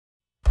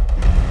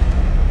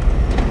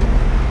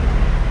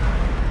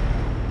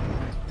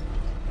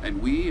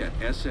We at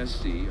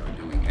SSC are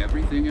doing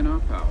everything in our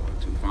power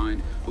to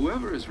find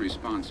whoever is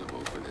responsible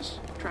for this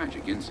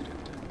tragic incident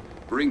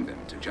and bring them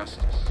to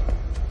justice.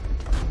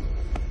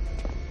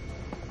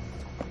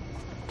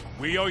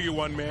 We owe you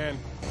one, man.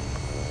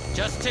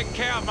 Just take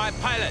care of my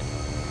pilot.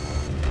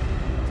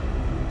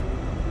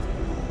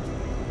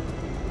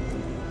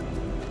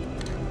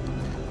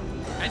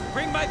 And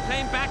bring my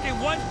plane back in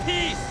one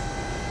piece!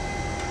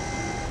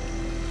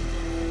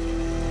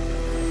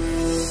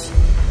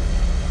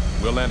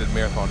 We'll land at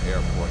Marathon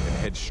Airport and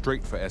head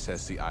straight for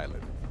SSC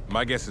Island.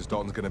 My guess is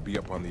Dalton's gonna be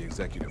up on the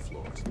executive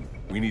floors.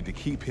 We need to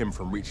keep him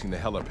from reaching the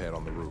helipad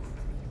on the roof.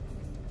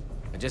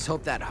 I just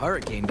hope that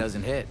hurricane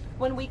doesn't hit.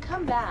 When we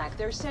come back,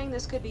 they're saying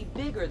this could be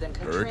bigger than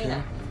Katrina.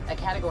 Hurricane? A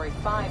Category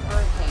 5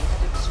 hurricane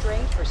headed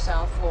straight for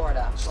South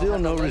Florida. Still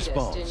no the latest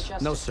response. in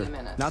just No, a sir. few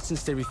minutes. Not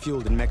since they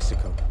refueled in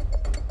Mexico.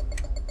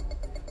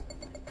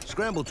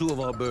 Scramble 2 of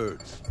our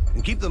birds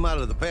and keep them out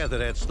of the path of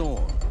that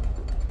storm.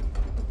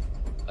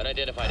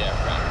 Unidentified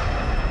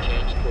aircraft.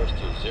 Change course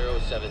to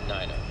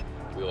 0790.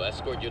 We will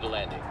escort you to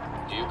landing.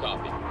 Do you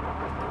copy?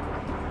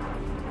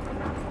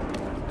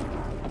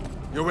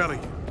 Yo, Ellie.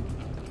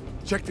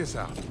 Check this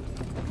out.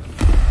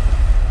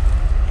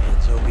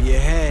 Hands over your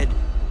head.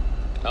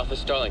 Alpha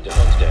Starling to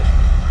Homestead.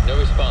 No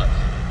response.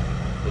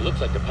 It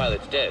looks like the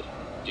pilot's dead.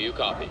 Do you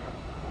copy?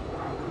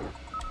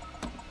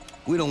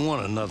 We don't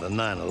want another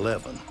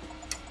 9/11.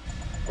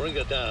 Bring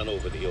her down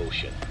over the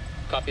ocean.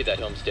 Copy that,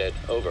 Homestead.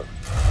 Over.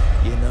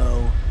 You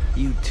know,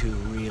 you two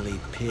really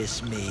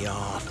piss me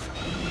off.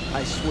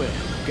 I swear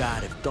to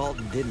God, if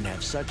Dalton didn't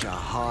have such a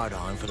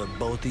hard-on for the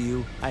both of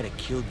you, I'd have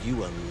killed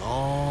you a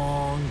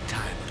long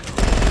time ago.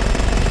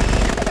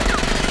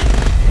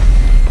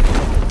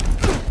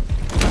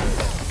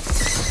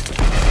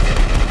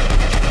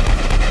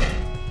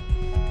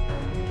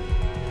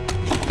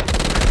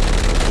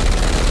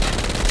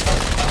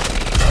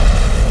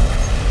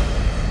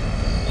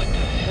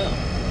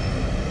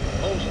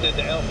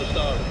 To Alpha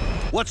Starling.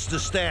 What's the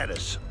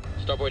status?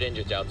 Starboard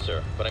engines out,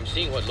 sir, but I'm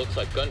seeing what looks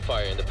like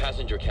gunfire in the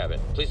passenger cabin.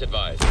 Please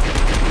advise.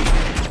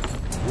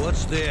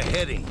 What's their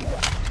heading?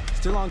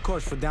 Still on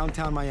course for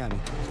downtown Miami,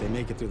 if they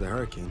make it through the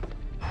hurricane.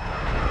 We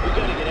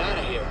gotta get out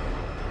of here.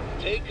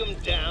 Take them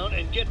down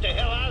and get the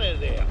hell out of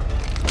there.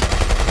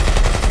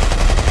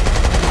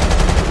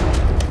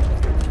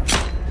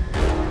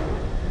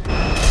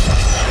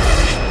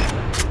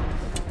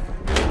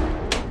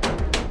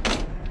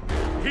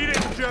 He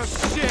didn't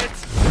just shit!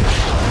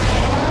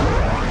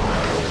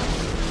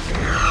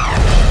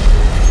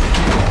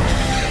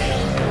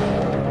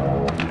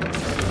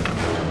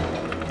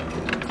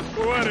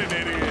 What an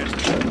idiot!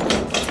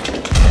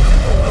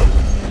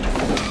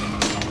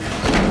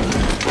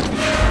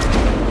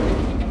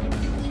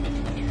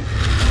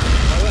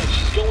 All right,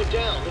 she's going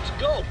down. Let's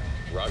go.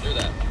 Roger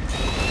that.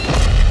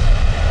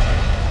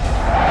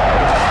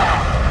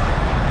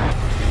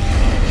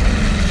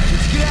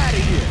 Let's get out of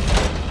here!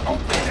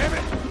 Open, damn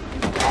it!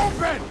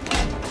 Open!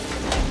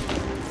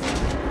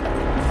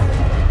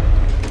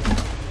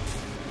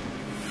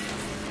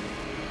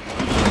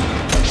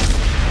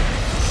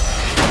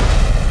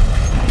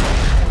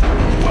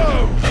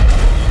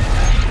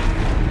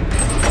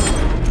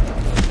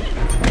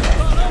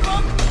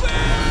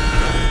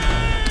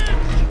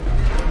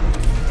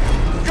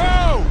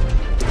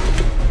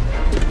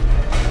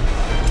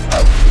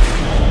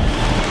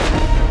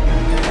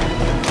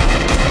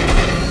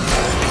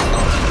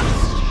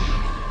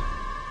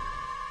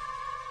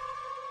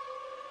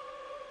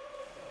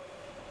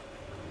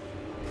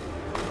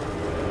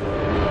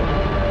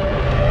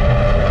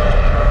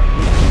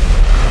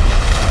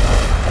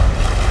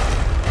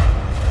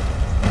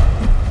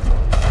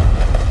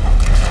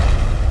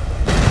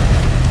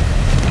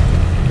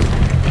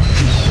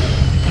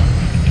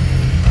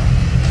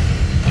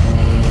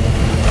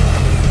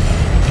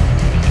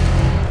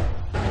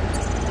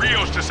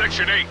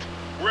 Section 8.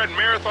 We're at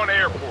Marathon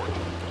Airport.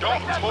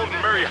 Dalton's holding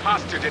Murray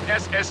hostage at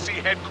SSC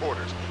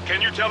headquarters.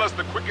 Can you tell us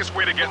the quickest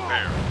way to get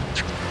there?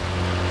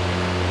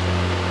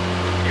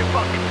 You're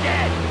fucking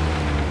dead!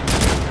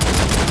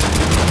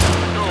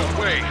 No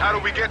way. How do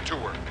we get to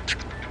her?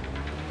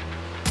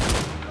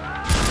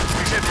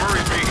 He said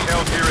Murray's being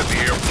held here at the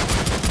airport.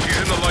 She's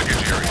in the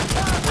luggage area.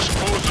 We're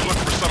supposed to look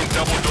for some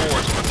double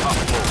doors on the top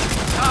floor.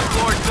 Top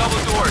floor,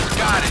 double doors,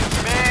 got it.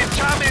 Man,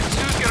 Chopman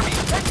Sue's gonna be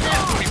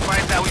pissed when he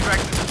finds out we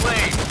wrecked this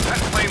plane. That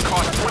plane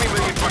cost $20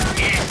 million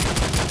each.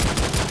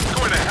 He's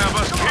going to have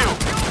us killed.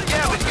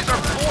 Yeah, but he's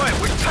our boy.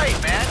 We're tight,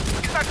 man.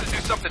 He's not gonna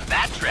do something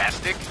that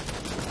drastic.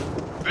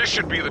 This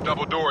should be the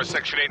double door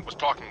Section 8 was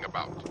talking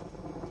about.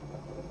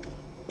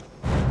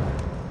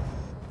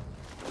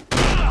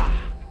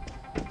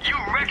 You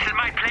wrecked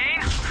my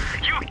plane?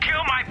 You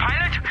killed my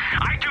pilot?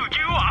 I do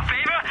you a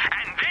favor,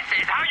 and this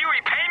is how you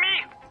repay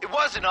me? It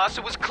wasn't us,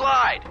 it was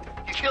Clyde.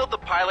 He killed the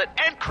pilot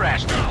and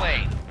crashed the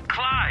plane.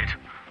 Clyde?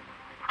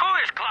 Who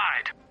is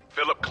Clyde?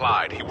 Philip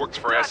Clyde. He works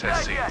for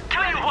SSC.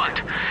 Tell you what,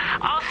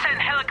 I'll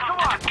send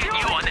helicopter to get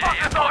you on the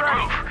airport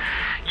roof.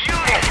 Use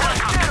the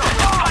helicopter to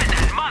find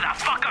that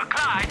motherfucker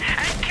Clyde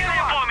and kill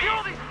him for me.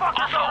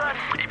 Also,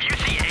 if you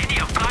see any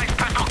of Clyde's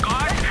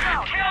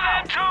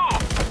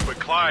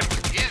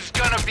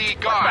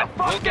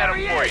on. We'll get him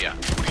for you.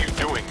 What are you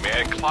doing,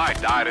 man?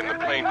 Clyde died in the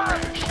plane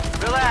crash.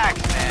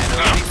 Relax, man.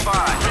 It'll be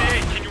fine.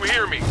 Man, can you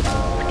hear me?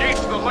 The gates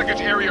to the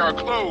luggage area are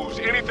closed.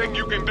 Anything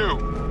you can do.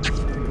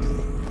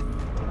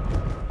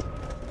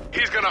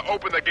 He's gonna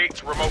open the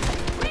gates remotely.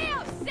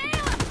 Leo,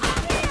 Salem,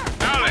 up here!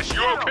 Alice,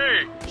 you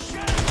okay?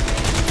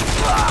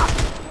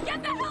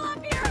 Get the hell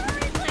up here!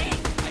 Hurry, please!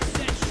 I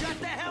said shut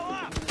the hell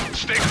up!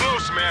 Stay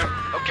close, man.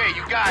 Okay,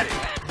 you got it.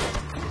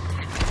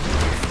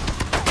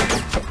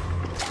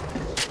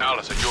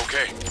 Alice, are you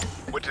okay?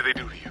 What did they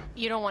do to you?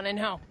 You don't want to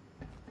know.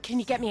 Can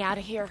you get me out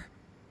of here?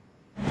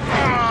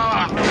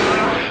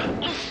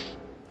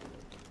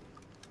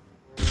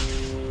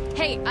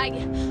 Hey, I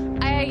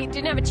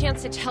didn't have a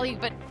chance to tell you,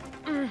 but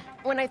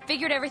when I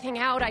figured everything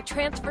out, I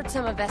transferred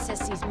some of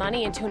SSC's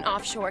money into an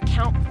offshore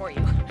account for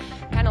you.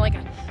 Kind of like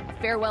a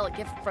farewell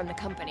gift from the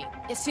company.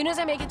 As soon as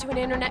I make it to an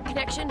internet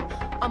connection,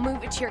 I'll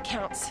move it to your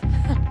accounts.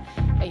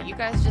 Hey, you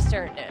guys just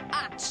earned it.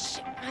 Ah,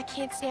 shit, I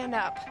can't stand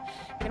up.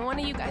 Can one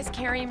of you guys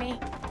carry me?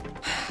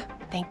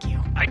 Thank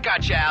you. I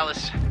got you,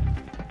 Alice.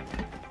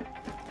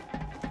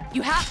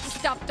 You have to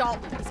stop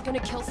Dalton. He's gonna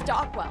kill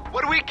Stockwell.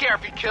 What do we care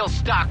if he kills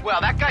Stockwell?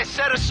 That guy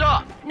set us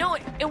up. No,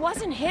 it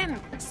wasn't him.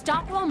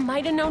 Stockwell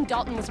might have known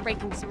Dalton was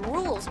breaking some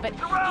rules, but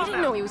he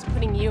didn't know he was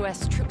putting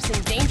U.S. troops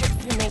in danger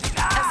to make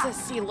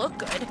SSC look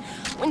good.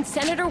 When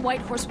Senator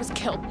Whitehorse was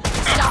killed,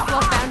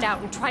 Stockwell found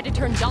out and tried to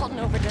turn Dalton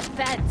over to the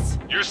feds.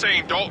 You're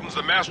saying Dalton's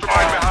the mastermind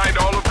behind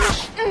all of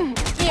this?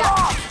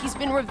 Yeah, he's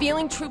been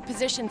revealing troop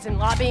positions and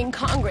lobbying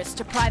Congress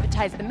to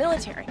privatize the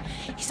military.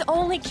 He's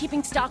only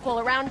keeping Stockwell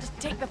around to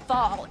take the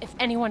fall if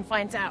anyone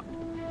finds out.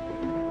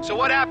 So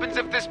what happens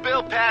if this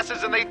bill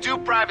passes and they do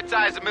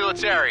privatize the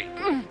military?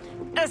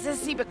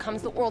 SSC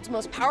becomes the world's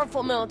most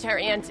powerful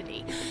military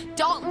entity.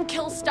 Dalton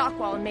kills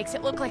Stockwell and makes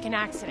it look like an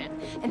accident.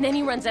 And then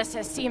he runs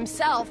SSC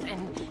himself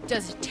and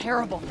does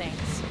terrible things.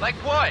 Like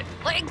what?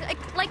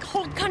 Like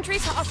hold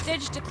countries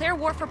hostage, declare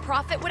war for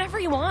profit, whatever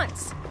he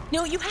wants.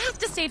 No, you have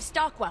to save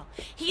Stockwell.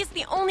 He is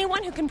the only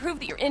one who can prove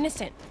that you're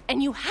innocent.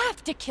 And you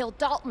have to kill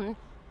Dalton,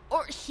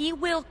 or he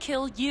will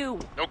kill you.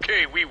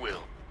 Okay, we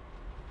will.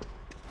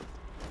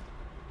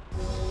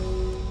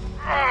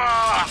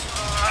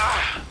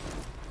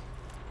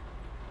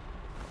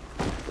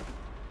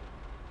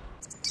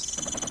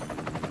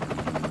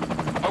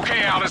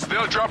 Okay, Alice,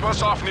 they'll drop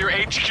us off near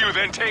HQ,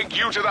 then take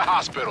you to the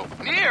hospital.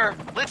 Near?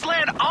 Let's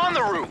land on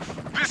the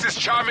roof. This is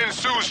Chamin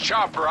Su's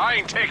chopper. I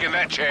ain't taking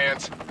that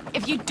chance.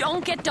 If you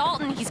don't get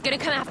Dalton, he's gonna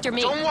come after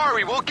me. Don't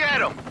worry, we'll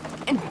get him.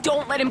 And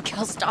don't let him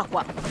kill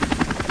Stockwell. Looks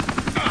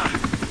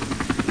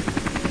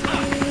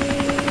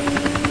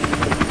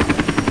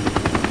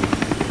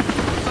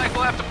like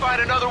we'll have to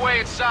find another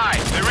way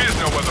inside. There is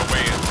no other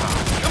way inside.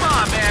 Come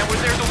on, man. Where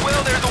there's a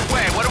will, there's a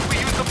way. What if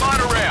we use the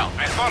monorail?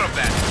 I thought of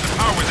that. The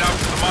power's out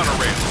to the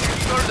monorail.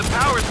 You go to the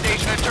power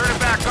station and turn it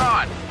back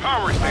on.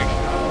 Power station.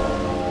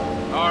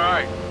 All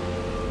right.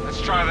 Let's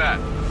try that.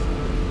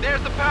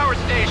 There's the power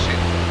station.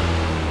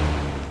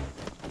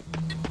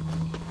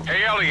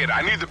 Hey, Elliot,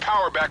 I need the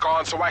power back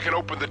on so I can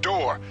open the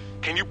door.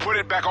 Can you put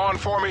it back on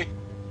for me?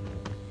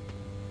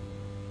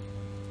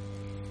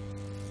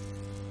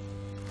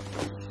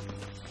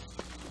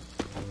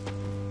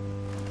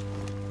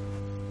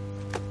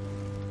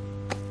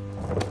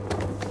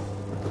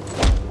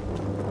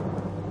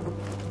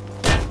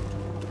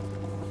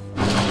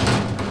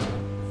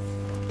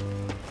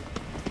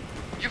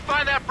 You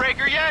find that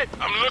breaker yet?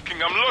 I'm looking.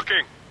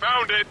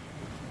 Found it.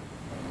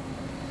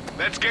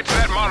 Let's get to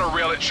that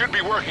monorail. It should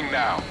be working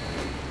now.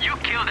 You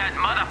killed that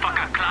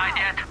motherfucker Clyde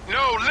yet?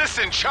 No,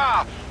 listen,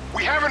 Cha.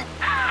 We haven't...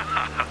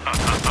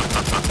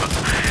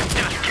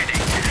 Just kidding.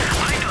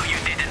 I know you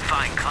didn't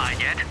find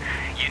Clyde yet.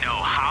 You know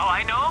how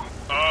I know?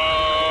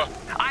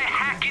 I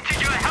hack into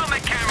your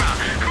helmet camera.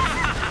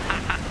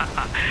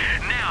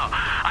 Now,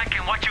 I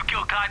can watch you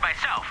kill Clyde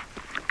myself.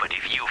 But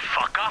if you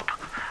fuck up,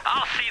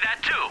 I'll see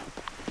that too.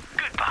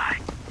 Goodbye.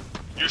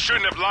 You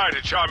shouldn't have lied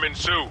to Chamin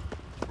Su.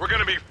 We're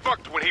gonna be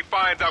fucked when he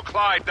finds out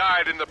Clyde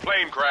died in the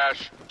plane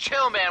crash.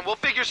 Chill, man. We'll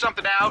figure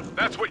something out.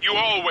 That's what you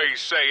always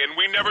say, and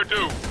we never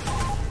do.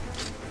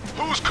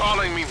 Who's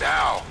calling me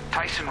now?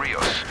 Tyson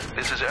Rios,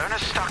 this is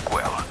Ernest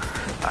Stockwell.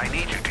 I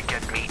need you to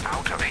get me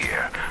out of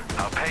here.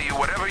 I'll pay you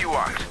whatever you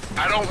want.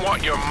 I don't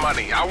want your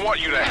money. I want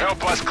you to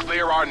help us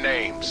clear our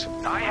names.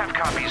 I have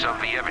copies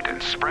of the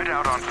evidence spread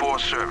out on 4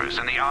 servers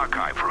in the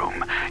archive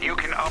room. You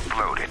can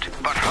upload it,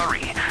 but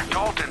hurry.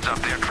 Dalton's up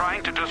there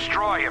trying to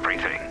destroy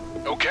everything.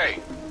 Okay,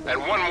 and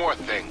one more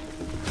thing.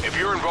 If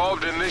you're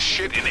involved in this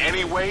shit in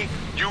any way,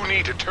 you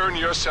need to turn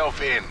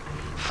yourself in.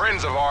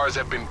 Friends of ours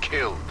have been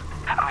killed.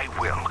 I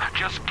will.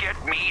 Just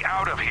get me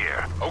out of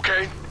here.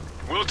 Okay.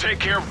 We'll take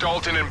care of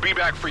Dalton and be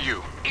back for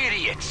you.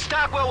 Idiot!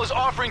 Stockwell was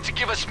offering to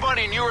give us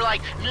money and you were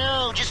like,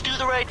 no, just do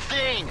the right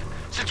thing.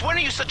 Since when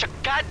are you such a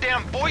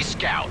goddamn Boy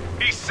Scout?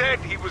 He said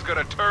he was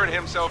gonna turn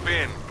himself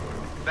in.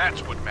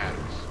 That's what matters.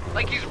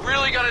 Like he's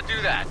really gonna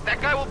do that.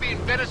 That guy will be in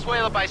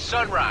Venezuela by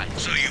sunrise.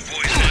 So you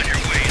boys on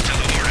your way to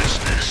the hornet's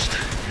nest.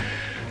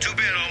 Too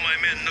bad all my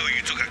men know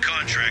you took a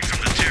contract from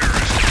the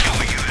terrorists to kill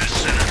a U.S.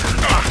 senator.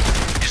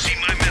 You see,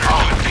 my men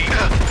are good people.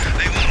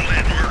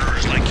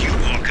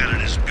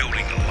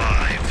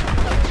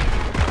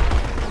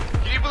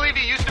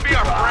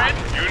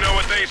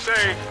 they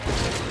say,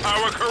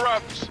 power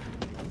corrupts.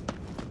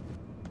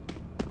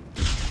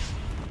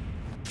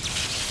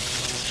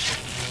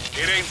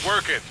 It ain't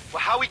working.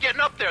 Well, how are we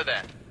getting up there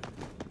then?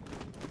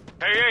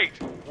 Hey,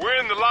 8, we're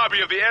in the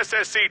lobby of the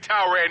SSC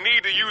tower and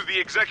need to use the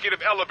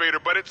executive elevator,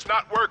 but it's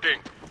not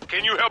working.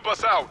 Can you help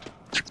us out?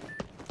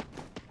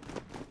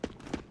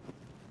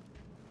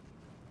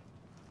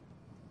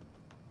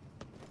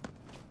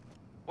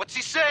 What's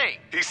he saying?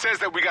 He says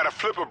that we gotta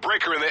flip a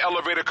breaker in the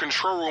elevator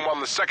control room on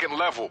the 2nd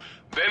level.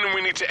 Then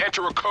we need to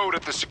enter a code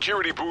at the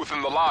security booth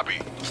in the lobby.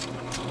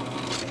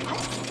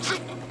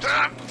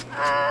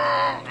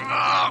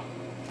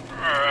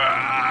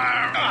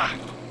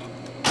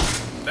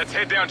 Let's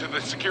head down to the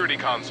security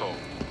console.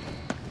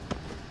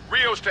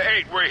 Rios to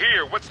 8, we're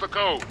here. What's the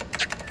code?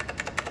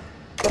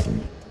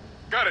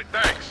 Got it,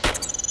 thanks.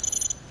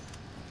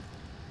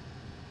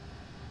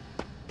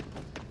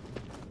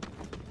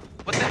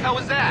 What the hell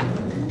was that?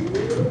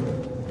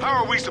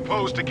 How are we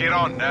supposed to get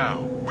on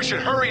now? We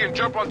should hurry and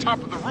jump on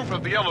top of the roof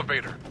of the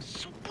elevator.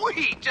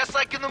 Sweet, just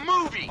like in the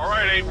movie. All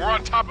right, 8, we're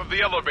on top of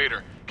the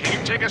elevator. Can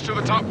you take us to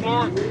the top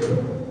floor?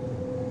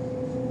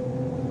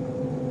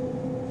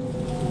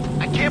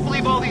 I can't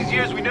believe all these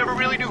years we never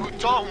really knew who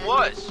Dalton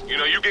was. You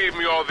know, you gave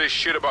me all this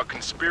shit about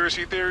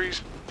conspiracy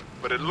theories,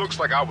 but it looks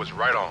like I was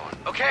right on.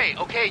 Okay,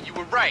 you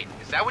were right.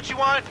 Is that what you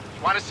want?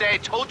 You want to say I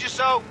told you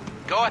so?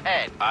 Go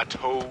ahead. I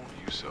told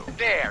you so.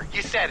 There,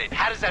 you said it.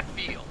 How does that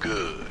feel?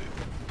 Good.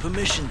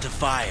 Permission to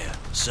fire,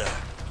 sir.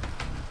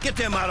 Get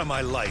them out of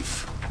my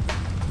life.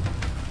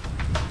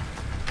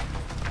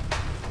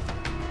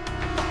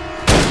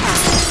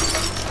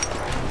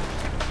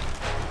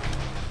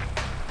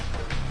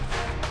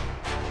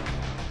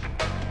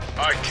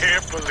 I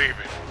can't believe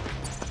it.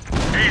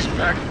 He's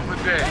back from the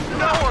dead.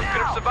 No one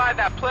could have survived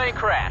that plane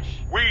crash.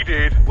 We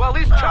did. Well, at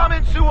least Chum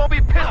and Sue won't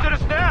be pissed at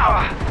us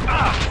now.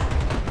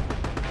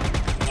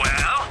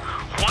 Well,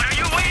 what are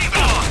you waiting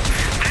for?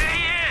 There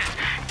he is!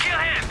 Kill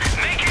him!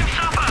 Make him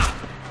suffer!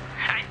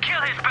 And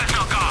kill his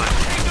personal guard!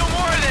 Ain't no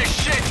more of this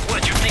shit!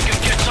 What, you think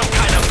you'd get some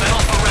kind of medal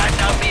for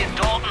ratting out me and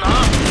Dalton,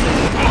 huh?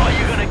 All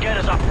you're gonna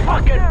get is a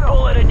fucking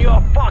bullet in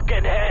your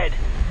fucking head.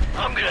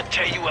 I'm gonna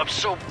tear you up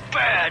so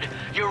bad,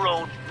 your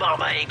own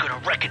mama ain't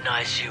gonna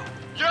recognize you.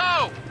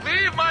 Yo!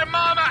 Leave my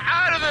mama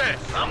out of this!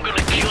 I'm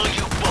gonna kill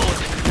you both,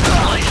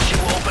 slice you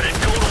open and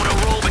go to an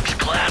aerobics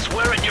class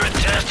wearing your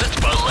intestines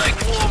for leg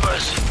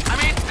warmers.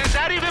 I mean, does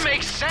that even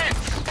make sense?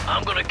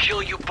 I'm gonna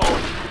kill you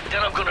both,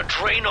 then I'm gonna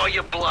drain all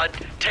your blood,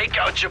 take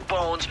out your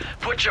bones,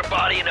 put your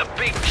body in a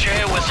big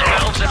chair with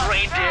elves and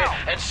reindeer,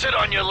 and sit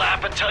on your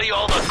lap and tell you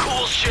all the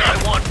cool shit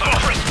I want for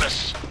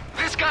Christmas.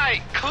 This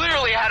guy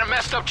clearly had a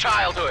messed up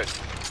childhood.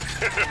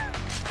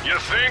 You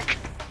think?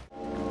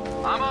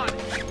 I'm on it.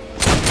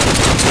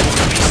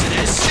 Piece of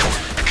this.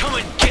 Come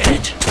and get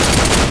it.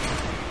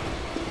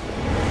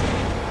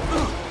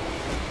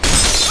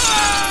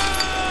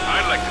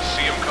 I'd like to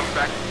see him come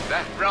back from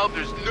that. Ralph,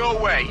 there's no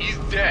way. He's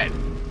dead.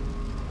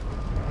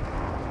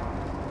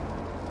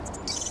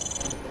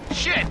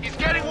 Shit, he's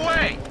getting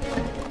away.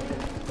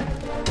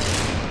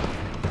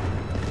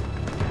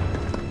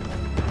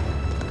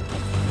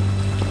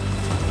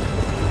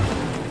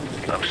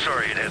 I'm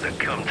sorry it had to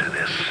come to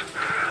this.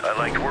 I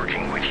liked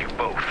working with you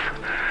both.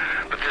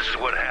 But this is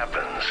what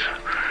happens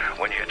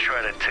when you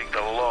try to take the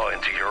law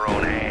into your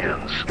own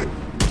hands.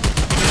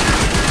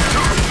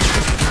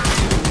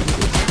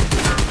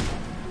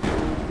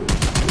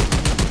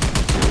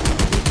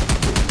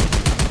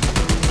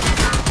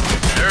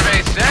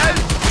 Survey says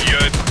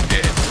You're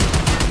dead.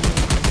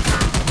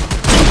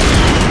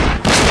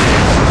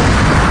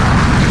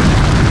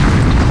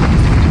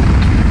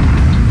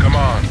 Come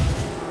on,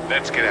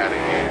 let's get out of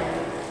here.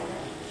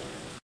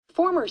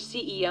 Former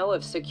CEO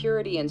of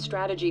Security and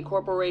Strategy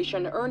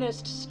Corporation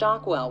Ernest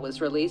Stockwell was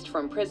released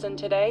from prison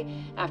today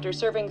after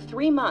serving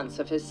 3 months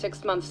of his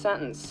 6-month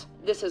sentence.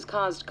 This has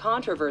caused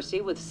controversy,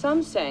 with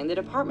some saying the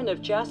Department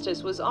of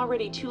Justice was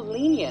already too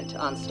lenient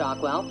on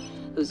Stockwell,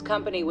 whose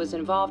company was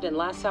involved in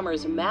last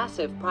summer's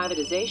massive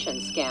privatization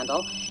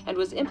scandal and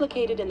was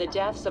implicated in the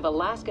deaths of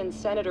Alaskan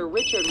Senator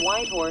Richard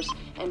Whitehorse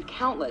and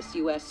countless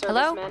U.S.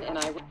 servicemen and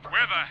Where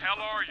the hell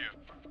are you?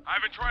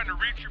 I've been trying to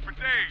reach you for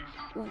days.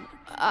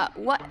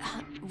 What?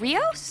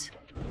 Rios?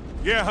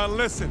 Yeah, hun,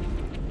 listen.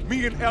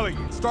 Me and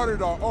Elliot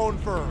started our own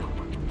firm,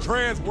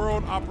 Trans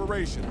World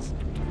Operations.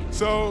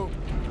 So,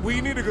 we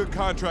need a good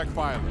contract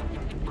filer.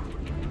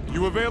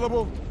 You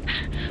available?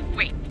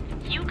 Wait,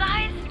 you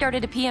guys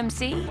started a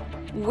PMC?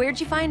 Where'd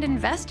you find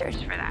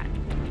investors for that?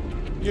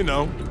 You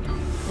know,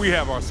 we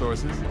have our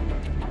sources.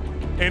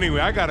 Anyway,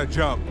 I gotta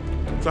jump.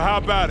 So how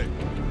about it?